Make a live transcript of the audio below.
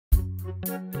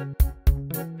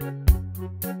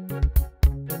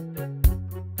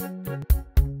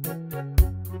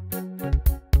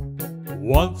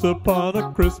Once upon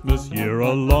a Christmas year,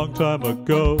 a long time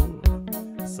ago,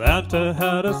 Santa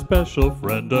had a special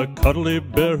friend, a cuddly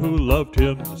bear who loved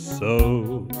him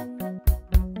so.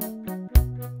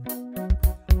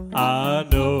 I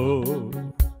know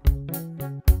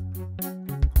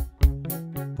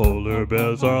polar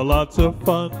bears are lots of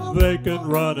fun. They can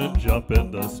run and jump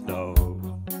in the snow.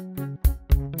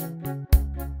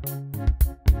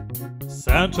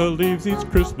 Santa leaves each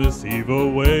Christmas Eve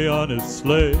away on his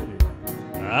sleigh.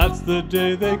 That's the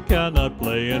day they cannot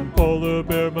play, and polar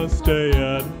bear must stay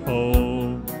at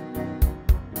home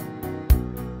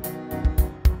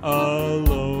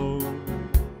alone.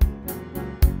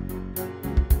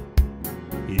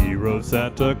 He wrote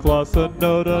Santa Claus a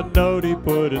note he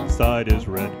put inside his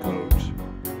red coat.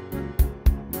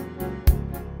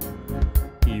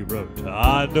 He wrote,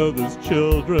 I know there's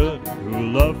children who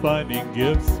love finding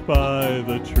gifts by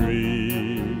the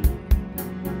tree,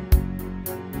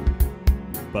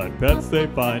 but pets they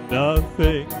find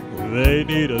nothing, they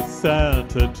need a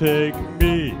Santa, take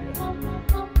me.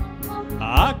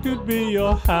 I could be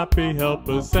your happy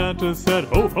helper, Santa said,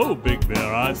 ho ho big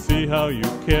bear, I see how you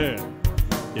care.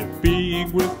 If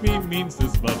being with me means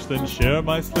this much, then share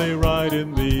my sleigh ride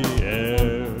in the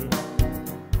air.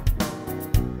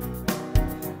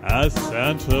 As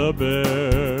Santa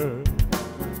Bear,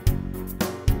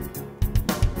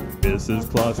 Mrs.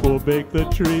 Claus will bake the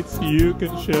treats you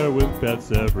can share with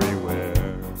pets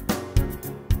everywhere.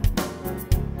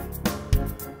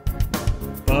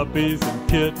 Puppies and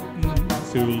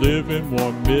kittens who live in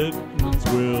warm mittens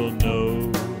will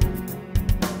know.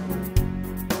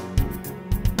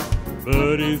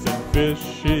 Birdies and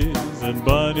fishies and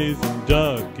bunnies and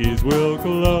duckies will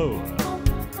glow.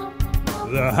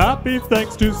 They're happy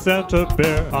thanks to Santa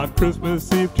Bear. On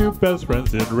Christmas Eve, two best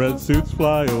friends in red suits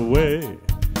fly away.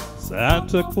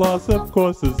 Santa Claus, of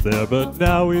course, is there, but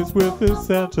now he's with his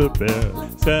Santa Bear.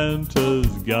 Santa's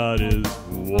got his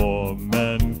warm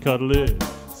and cuddly.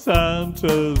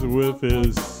 Santa's with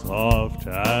his soft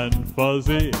and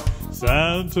fuzzy.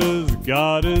 Santa's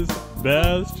got his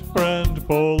best friend,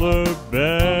 polar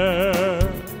bear.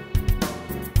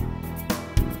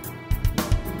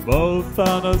 Both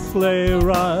on a sleigh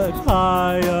ride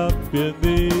high up in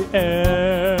the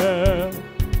air,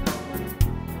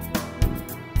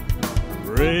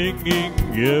 bringing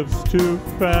gifts to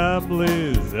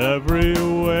families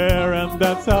everywhere. And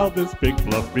that's how this big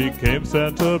fluff became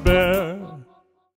Santa Bear.